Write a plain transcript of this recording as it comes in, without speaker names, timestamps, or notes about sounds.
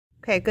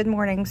Okay, good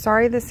morning.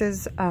 Sorry this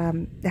is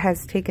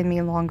has taken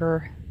me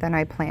longer than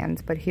I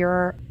planned, but here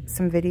are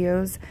some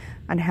videos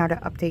on how to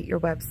update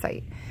your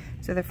website.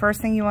 So the first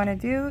thing you want to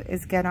do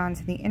is get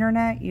onto the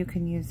internet. You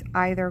can use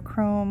either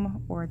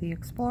Chrome or the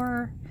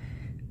Explorer.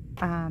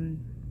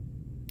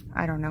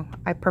 I don't know.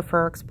 I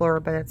prefer Explorer,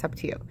 but it's up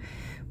to you.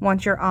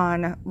 Once you're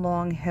on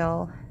Long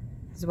Hill's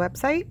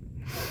website,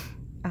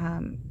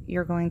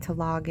 you're going to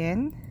log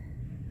in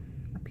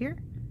up here.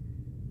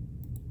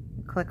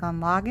 Click on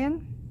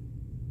Login.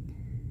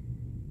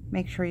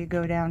 Make sure you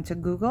go down to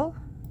Google.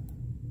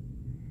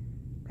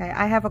 Okay,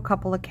 I have a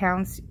couple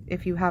accounts.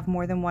 If you have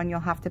more than one, you'll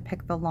have to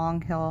pick the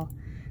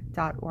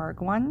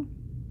longhill.org one.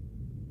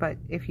 But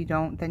if you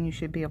don't, then you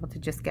should be able to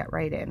just get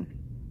right in.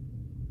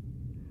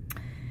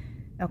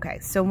 Okay,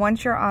 so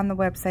once you're on the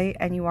website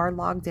and you are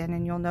logged in,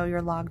 and you'll know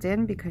you're logged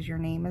in because your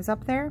name is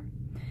up there,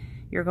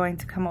 you're going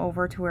to come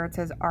over to where it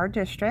says Our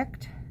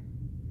District,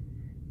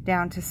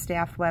 down to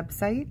Staff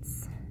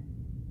Websites,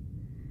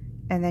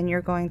 and then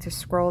you're going to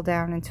scroll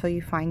down until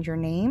you find your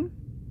name.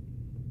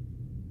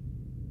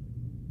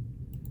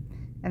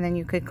 And then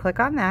you could click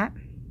on that.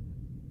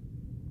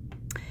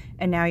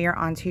 And now you're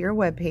onto your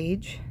web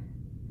page.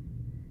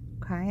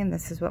 Okay, and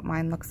this is what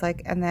mine looks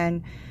like. And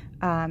then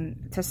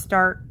to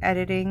start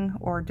editing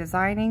or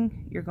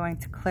designing, you're going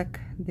to click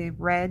the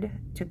red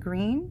to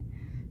green,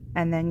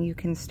 and then you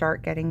can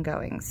start getting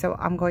going. So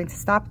I'm going to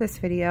stop this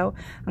video.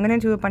 I'm going to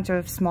do a bunch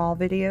of small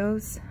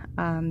videos.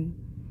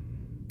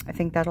 I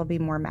think that'll be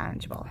more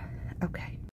manageable. Okay.